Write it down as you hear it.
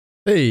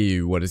Hey,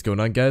 what is going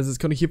on guys, it's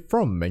Connor here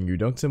from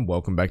MenuDocs and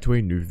welcome back to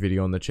a new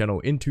video on the channel.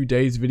 In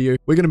today's video,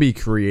 we're going to be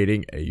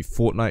creating a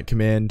Fortnite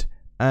command,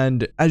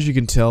 and as you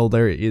can tell,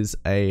 there is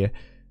a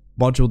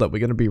module that we're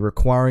going to be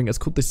requiring. It's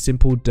called the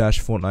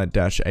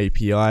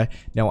simple-fortnite-api.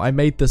 Now, I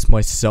made this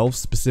myself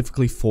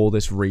specifically for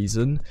this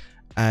reason,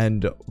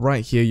 and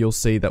right here you'll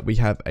see that we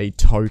have a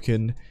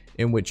token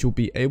in which you'll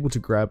be able to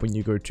grab when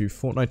you go to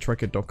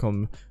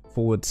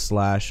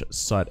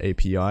fortnitetracker.com/site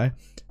API.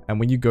 And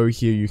when you go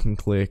here, you can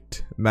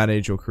click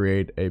manage or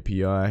create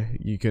API.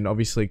 You can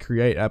obviously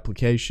create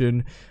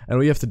application, and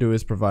all you have to do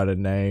is provide a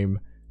name,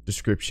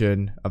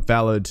 description, a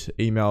valid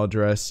email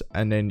address,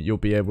 and then you'll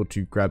be able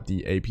to grab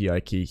the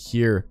API key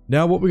here.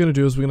 Now what we're going to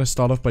do is we're going to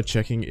start off by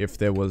checking if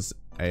there was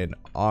any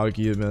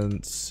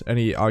arguments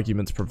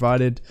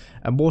provided,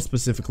 and more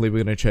specifically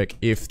we're going to check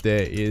if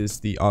there is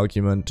the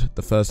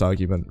first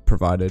argument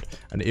provided,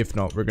 and if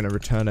not, we're going to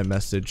return a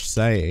message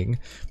saying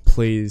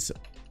please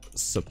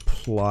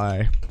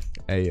supply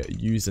a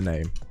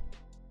username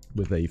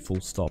with a full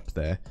stop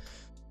there.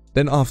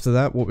 Then after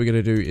that, what we're going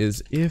to do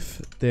is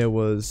if there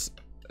was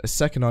a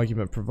second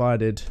argument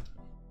provided,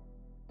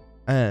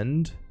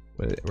 and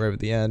we're at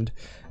the end,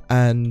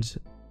 and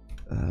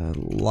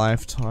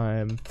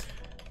lifetime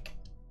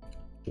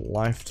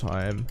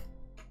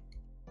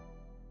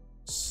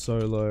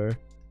solo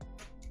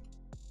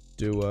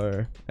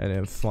duo, and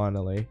then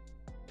finally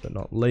but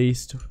not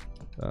least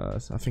I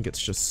think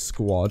it's just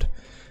squad.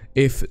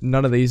 If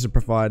none of these are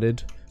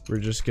provided, we're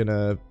just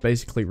gonna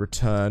basically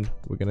return.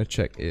 We're gonna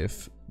check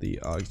if the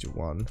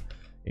args1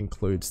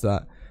 includes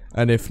that,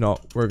 and if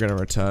not, we're gonna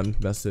return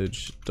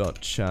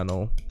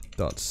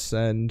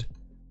message.channel.send.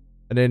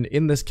 And then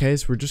in this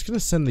case, we're just gonna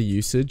send the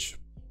usage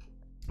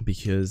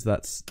because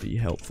that's the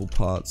helpful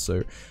part. So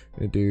I'm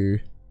gonna do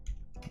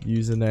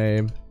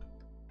username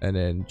and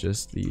then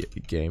just the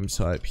game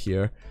type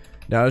here.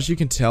 Now, as you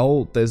can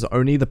tell, there's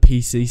only the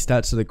PC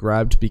stats that are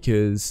grabbed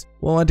because,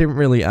 well, I didn't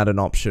really add an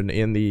option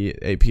in the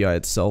API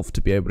itself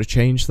to be able to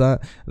change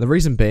that. And the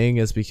reason being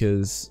is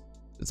because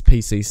it's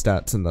PC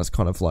stats, and that's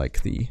kind of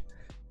like the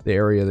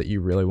area that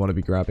you really want to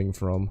be grabbing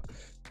from.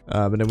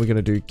 And then we're going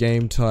to do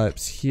game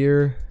types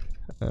here.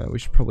 We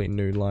should probably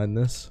new line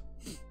this.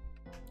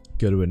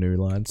 Go to a new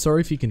line.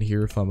 Sorry if you can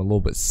hear if I'm a little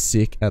bit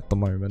sick at the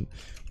moment.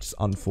 Just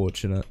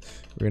unfortunate.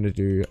 We're going to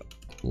do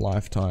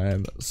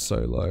lifetime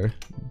solo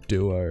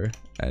duo,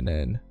 and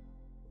then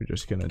we're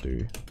just gonna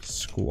do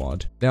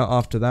squad. Now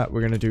after that,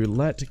 we're gonna do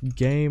let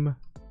game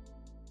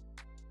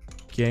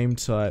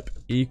type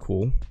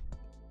equal,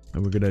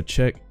 and we're gonna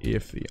check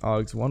if the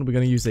args1, we're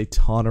gonna use a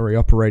ternary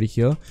operator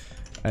here,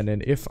 and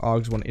then if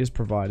args1 is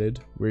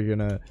provided, we're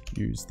gonna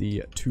use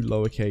the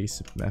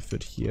toLowercase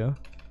method here,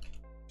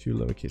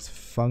 toLowercase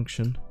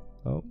function,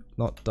 oh,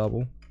 not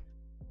double,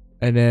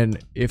 and then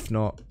if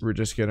not, we're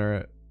just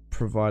gonna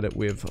provide it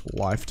with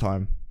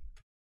lifetime.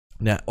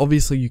 Now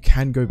obviously you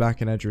can go back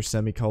and add your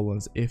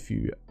semicolons if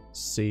you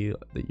see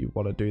that you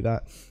want to do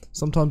that.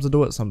 Sometimes I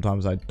do it,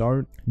 sometimes I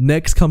don't.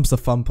 Next comes the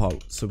fun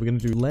part. So we're going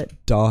to do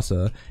let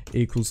data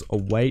equals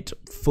await,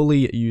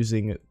 fully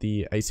using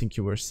the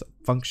asynchronous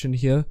function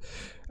here.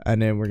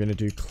 And then we're going to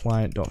do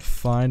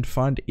client.find.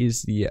 Find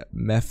is the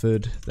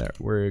method that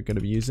we're going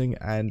to be using,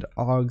 and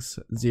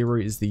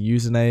args0 is the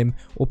username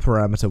or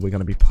parameter we're going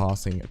to be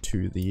passing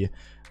to the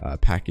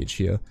package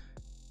here.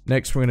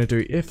 Next, we're going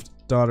to do if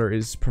data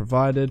is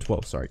provided,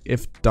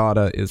 if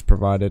data is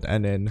provided,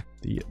 and then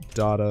the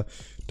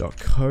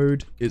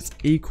data.code is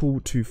equal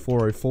to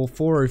 404.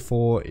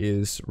 404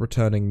 is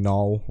returning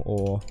null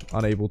or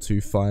unable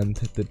to find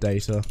the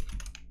data.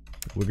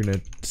 We're going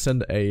to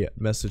send a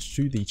message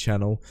to the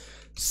channel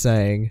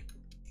saying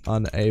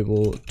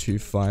unable to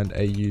find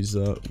a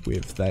user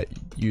with that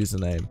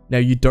username. Now,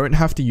 you don't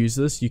have to use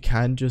this. You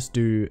can just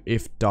do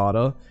if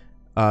data,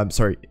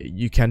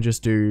 you can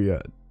just do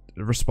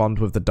respond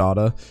with the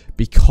data,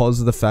 because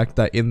of the fact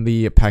that in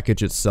the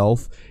package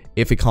itself,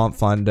 if it can't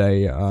find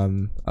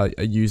a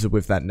user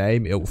with that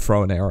name, it will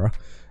throw an error.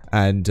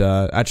 And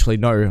actually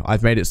no,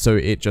 I've made it so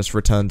it just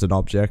returns an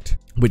object,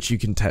 which you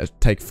can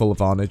take full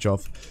advantage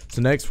of.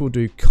 So next we'll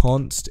do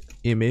const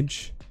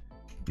image.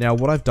 Now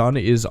what I've done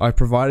is I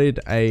provided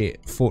a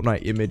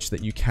Fortnite image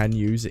that you can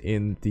use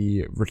in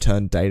the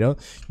return data.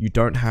 You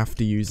don't have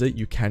to use it,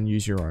 you can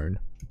use your own.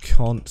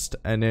 Const,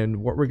 and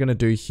then what we're going to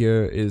do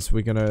here is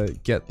we're going to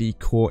get the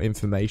core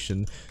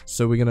information.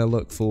 So we're going to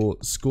look for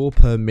score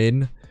per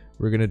min,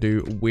 we're going to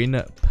do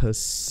win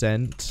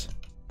percent,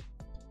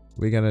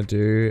 we're going to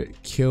do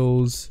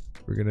kills,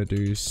 we're going to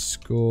do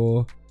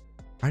score.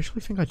 I actually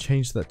think I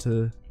changed that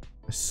to,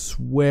 I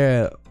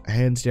swear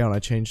hands down I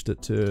changed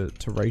it to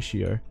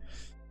ratio.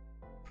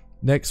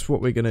 Next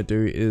what we're going to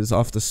do is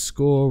after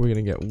score we're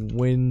going to get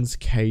wins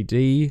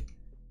KD,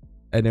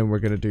 and then we're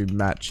going to do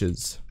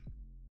matches.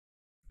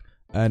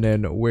 And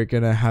then we're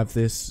going to have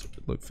this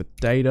look for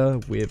data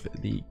with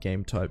the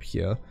game type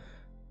here.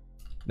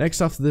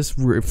 Next after this,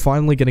 we're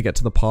finally going to get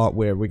to the part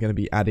where we're going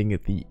to be adding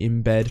the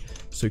embed.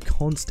 So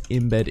const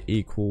embed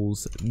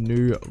equals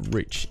new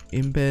rich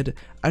embed.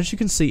 As you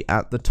can see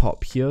at the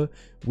top here,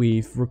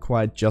 we've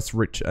required just a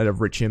rich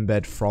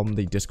embed from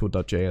the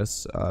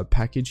discord.js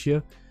package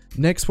here.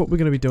 Next, what we're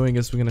going to be doing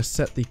is we're going to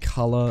set the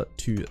color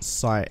to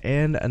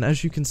cyan, and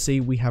as you can see,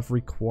 we have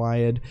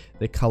required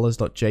the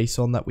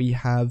colors.json that we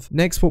have.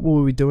 Next, what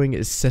we'll be doing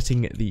is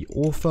setting the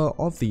author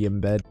of the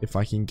embed, if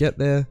I can get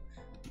there.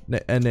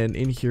 And then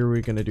in here,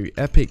 we're going to do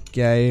Epic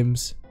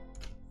Games,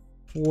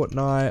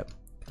 Fortnite,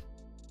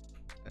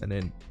 and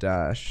then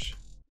dash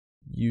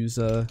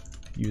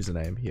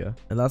username here.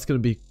 And that's going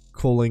to be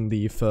calling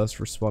the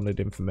first responded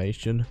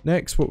information.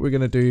 Next, what we're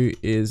going to do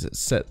is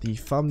set the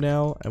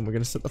thumbnail, and we're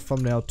going to set the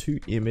thumbnail to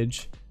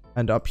image.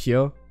 And up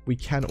here, we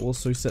can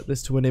also set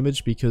this to an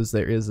image because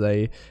there is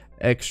a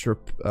extra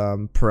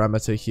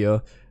parameter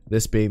here,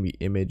 this being the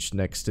image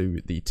next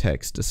to the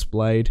text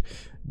displayed.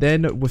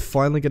 Then we're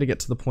finally going to get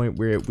to the point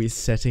where we're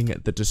setting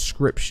the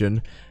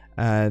description,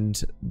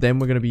 and then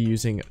we're going to be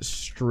using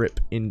strip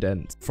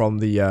indent from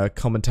the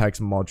common tags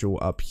module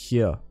up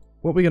here.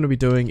 What we're going to be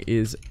doing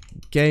is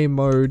game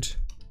mode,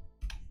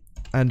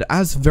 and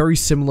as very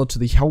similar to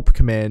the help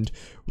command,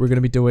 we're going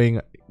to be doing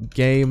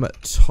game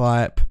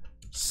type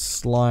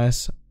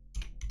slice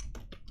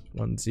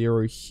 10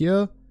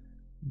 here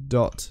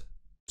dot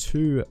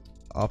to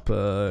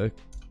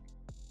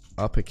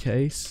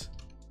uppercase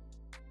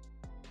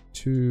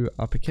to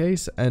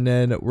uppercase, and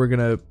then we're going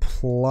to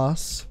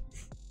plus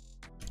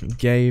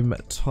game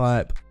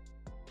type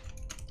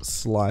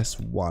slice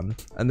 1,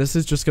 and this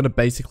is just going to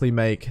basically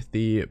make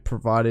the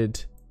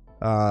provided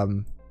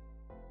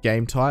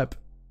game type,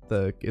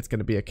 it's going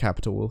to be a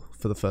capital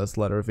for the first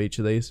letter of each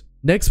of these.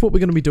 Next, what we're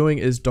going to be doing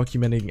is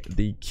documenting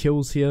the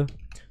kills here.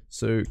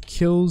 So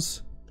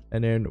kills,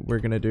 and then we're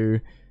going to do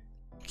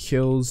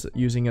kills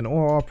using an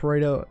OR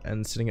operator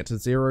and setting it to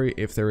 0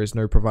 if there is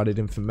no provided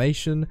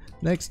information.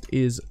 Next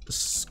is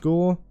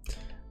score,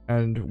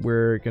 and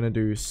we're going to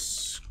do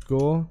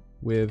score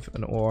with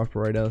an OR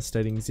operator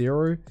stating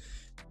 0.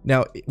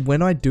 Now,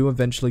 when I do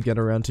eventually get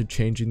around to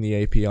changing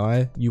the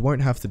API, you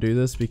won't have to do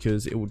this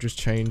because it will just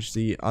change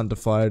the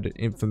undefined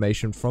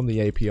information from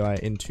the API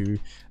into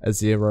a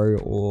 0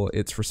 or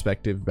its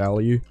respective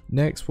value.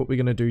 Next, what we're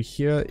going to do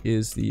here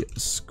is the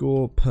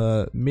score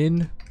per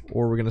min,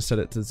 or we're going to set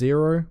it to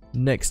 0.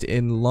 Next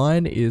in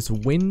line is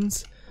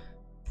wins,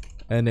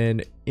 and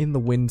then in the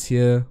wins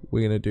here,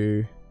 we're going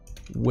to do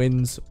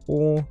wins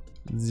or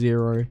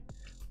 0.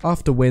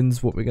 After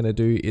wins, what we're going to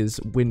do is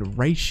win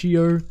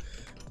ratio,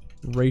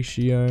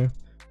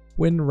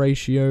 win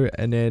ratio,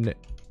 and then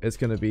it's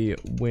going to be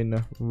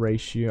win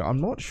ratio.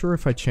 I'm not sure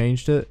if I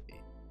changed it.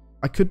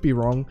 I could be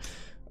wrong.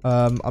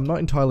 I'm not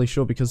entirely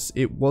sure because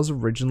it was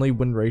originally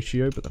win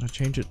ratio, but then I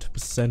changed it to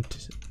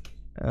percent.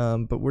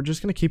 But we're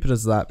just going to keep it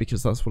as that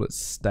because that's what it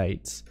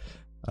states.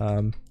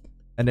 And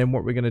then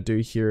what we're going to do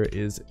here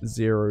is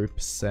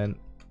 0%.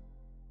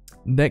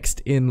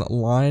 Next in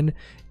line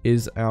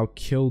is our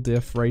kill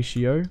death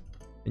ratio,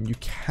 and you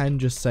can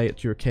just say it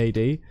to your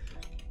KD.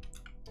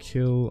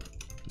 Kill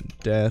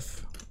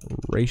death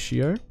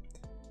ratio,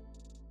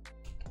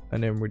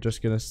 and then we're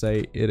just gonna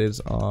say it is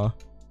our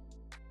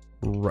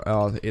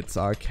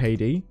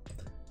KD,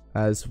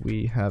 as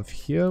we have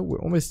here. We're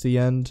almost to the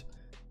end,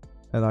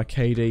 and our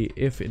KD,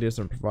 if it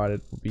isn't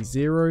provided, will be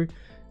 0.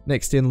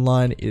 Next in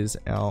line is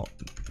our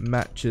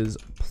matches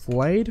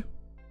played,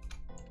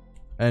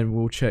 and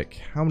we'll check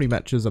how many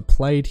matches are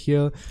played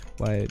here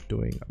by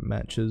doing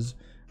matches,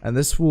 and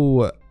this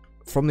will,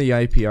 from the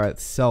API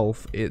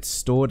itself, it's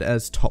stored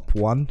as top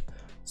 1.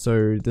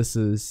 So this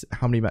is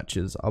how many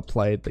matches are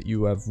played that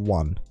you have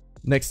won.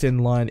 Next in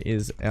line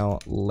is our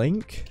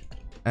link,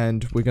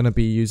 and we're going to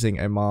be using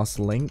a mask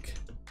link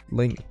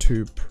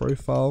to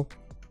profile,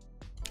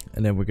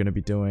 and then we're going to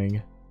be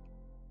doing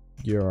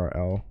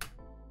URL.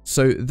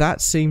 So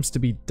that seems to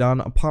be done,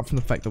 apart from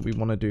the fact that we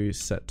want to do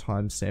set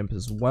timestamp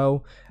as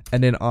well.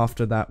 And then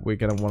after that, we're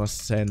going to want to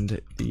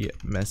send the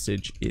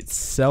message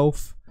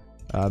itself.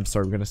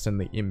 Sorry, we're going to send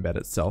the embed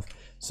itself.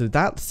 So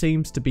that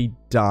seems to be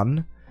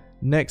done.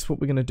 Next, what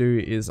we're going to do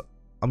is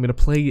I'm going to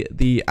play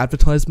the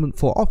advertisement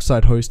for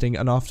Oxide hosting,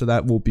 and after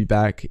that, we'll be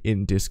back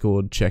in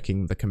Discord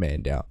checking the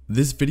command out.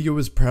 This video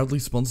is proudly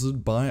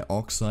sponsored by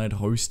Oxide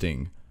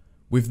Hosting.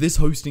 With this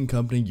hosting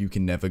company, you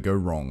can never go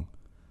wrong.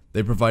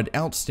 They provide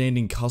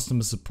outstanding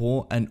customer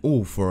support and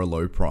all for a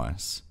low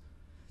price.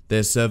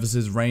 Their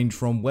services range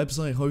from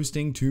website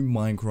hosting to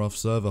Minecraft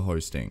server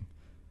hosting.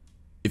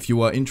 If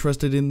you are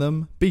interested in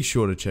them, be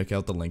sure to check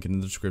out the link in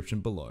the description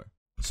below.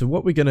 So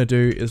what we're going to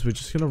do is we're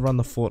just going to run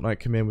the Fortnite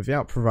command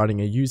without providing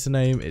a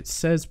username. It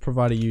says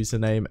provide a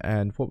username,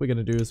 and what we're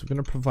going to do is we're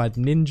going to provide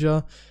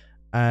ninja,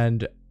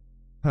 and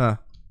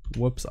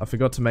whoops, I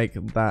forgot to make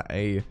that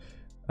a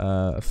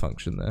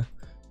function there.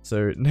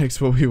 So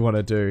next, what we want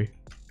to do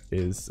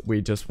is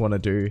we just want to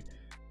do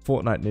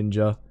Fortnite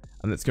ninja,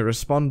 and it's going to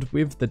respond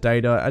with the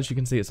data. As you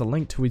can see, it's a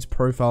link to his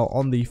profile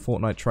on the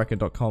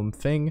FortniteTracker.com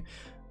thing.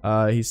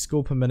 His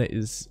score per minute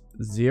is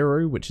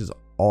 0, which is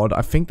odd.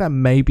 I think that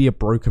may be a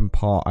broken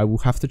part. I will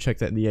have to check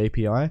that in the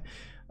API.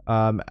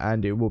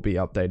 And it will be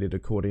updated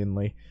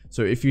accordingly.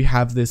 So if you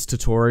have this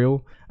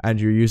tutorial and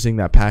you're using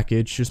that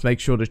package, just make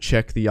sure to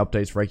check the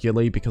updates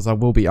regularly, because I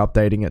will be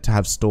updating it to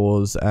have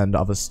stores and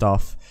other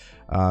stuff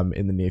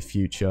in the near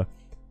future.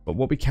 But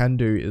what we can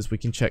do is we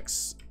can check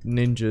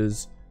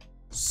Ninja's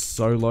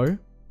solo, and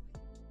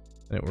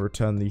it will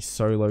return the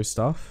solo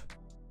stuff.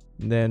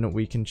 And then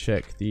we can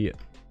check the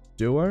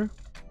duo.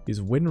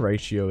 His win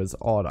ratio is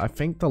odd. I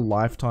think the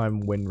lifetime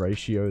win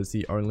ratio is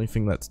the only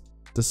thing that's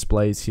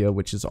displays here,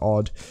 which is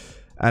odd,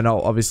 and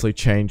I'll obviously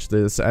change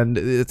this. And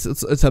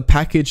it's a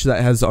package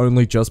that has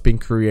only just been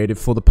created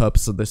for the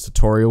purpose of this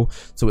tutorial,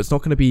 so it's not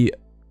going to be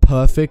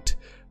perfect,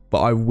 but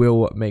I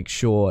will make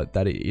sure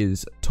that it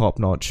is top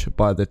notch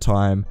by the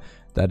time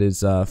that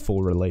is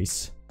full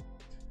release.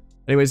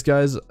 Anyways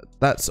guys,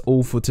 that's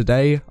all for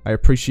today. I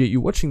appreciate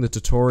you watching the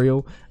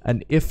tutorial,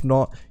 and if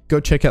not, go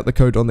check out the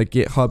code on the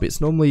GitHub.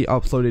 It's normally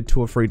uploaded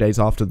 2 or 3 days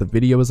after the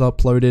video is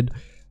uploaded.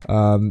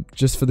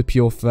 Just for the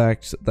pure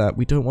fact that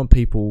we don't want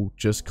people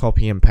just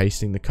copying and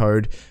pasting the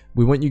code.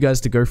 We want you guys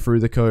to go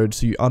through the code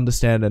so you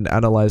understand and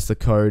analyze the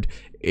code.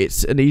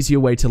 It's an easier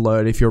way to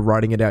learn if you're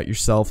writing it out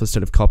yourself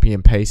instead of copying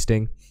and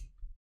pasting.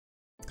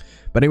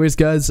 But anyways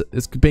guys,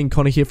 it's been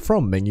Connor here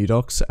from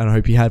MenuDocs, and I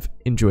hope you have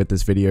enjoyed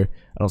this video,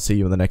 and I'll see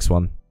you in the next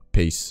one.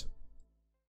 Peace.